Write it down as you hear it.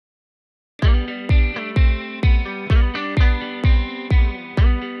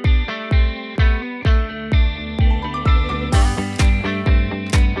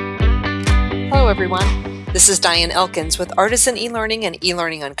everyone. This is Diane Elkins with Artisan eLearning and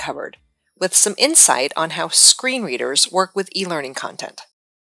eLearning Uncovered, with some insight on how screen readers work with eLearning content.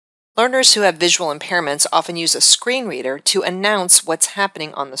 Learners who have visual impairments often use a screen reader to announce what's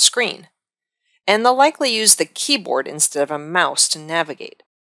happening on the screen, and they'll likely use the keyboard instead of a mouse to navigate.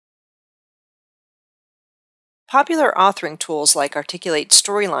 Popular authoring tools like Articulate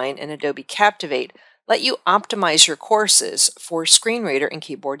Storyline and Adobe Captivate let you optimize your courses for screen reader and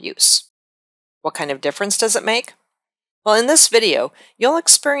keyboard use. What kind of difference does it make? Well, in this video, you'll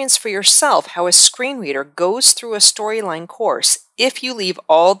experience for yourself how a screen reader goes through a storyline course if you leave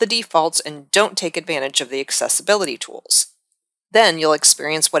all the defaults and don't take advantage of the accessibility tools. Then you'll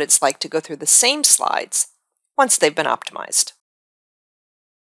experience what it's like to go through the same slides once they've been optimized.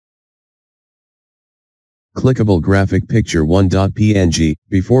 Clickable graphic picture 1.png.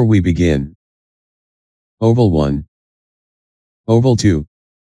 Before we begin. Oval 1. Oval 2.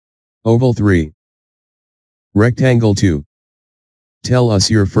 Oval 3. Rectangle 2. Tell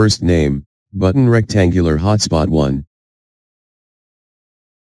us your first name, button rectangular hotspot 1.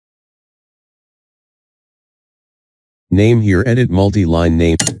 Name here, edit multi-line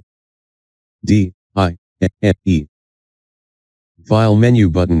name. D-I-N-E. File menu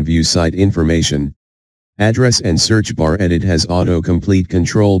button, view site information. Address and search bar, edit has autocomplete,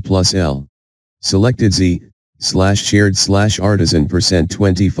 Ctrl+L. Selected Z/shared/artisan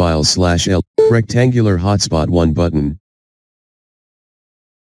 %20 file/L. Rectangular hotspot 1 button.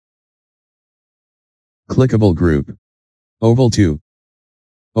 Clickable group. Oval 2.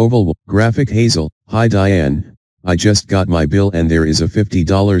 Oval 1. Graphic Hazel. Hi Diane, I just got my bill and there is a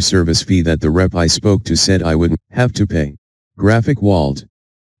 $50 service fee that the rep I spoke to said I wouldn't have to pay. Graphic Walled.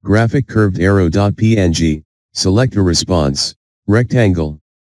 Graphic curved arrow.png. Select a response. Rectangle.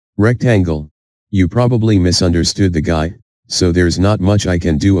 Rectangle. You probably misunderstood the guy, so there's not much I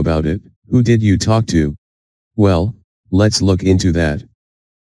can do about it. Who did you talk to? Well, let's look into that.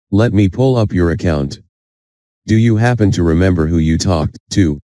 Let me pull up your account. Do you happen to remember who you talked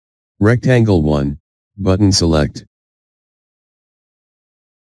to? Rectangle 1. Button select.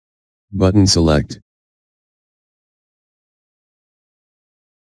 Button select.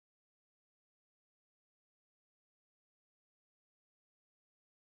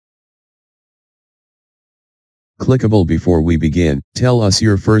 Clickable. Before we begin, tell us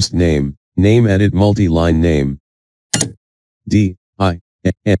your first name, name, edit multi-line name.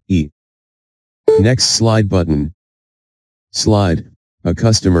 D-I-N-E. Next slide button. Slide. A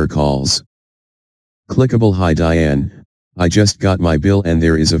customer calls. Clickable. Hi Diane, I just got my bill and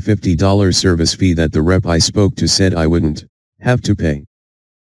there is a $50 service fee that the rep I spoke to said I wouldn't have to pay.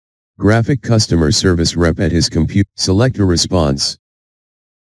 Graphic customer service rep at his computer. Select a response.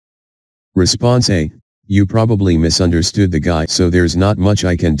 Response A. You probably misunderstood the guy, so there's not much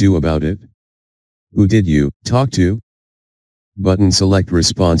I can do about it. Who did you talk to? Button select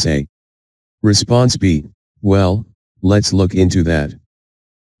response A. Response B. Well, let's look into that.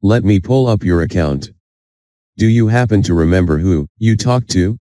 Let me pull up your account. Do you happen to remember who you talked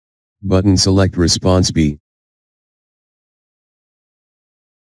to? Button select response B.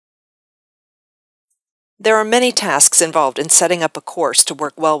 There are many tasks involved in setting up a course to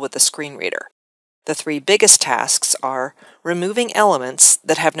work well with the screen reader. The three biggest tasks are removing elements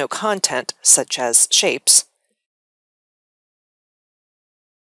that have no content, such as shapes,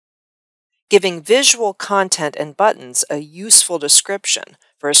 giving visual content and buttons a useful description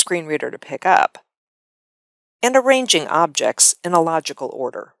for a screen reader to pick up, and arranging objects in a logical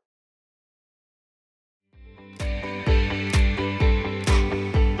order.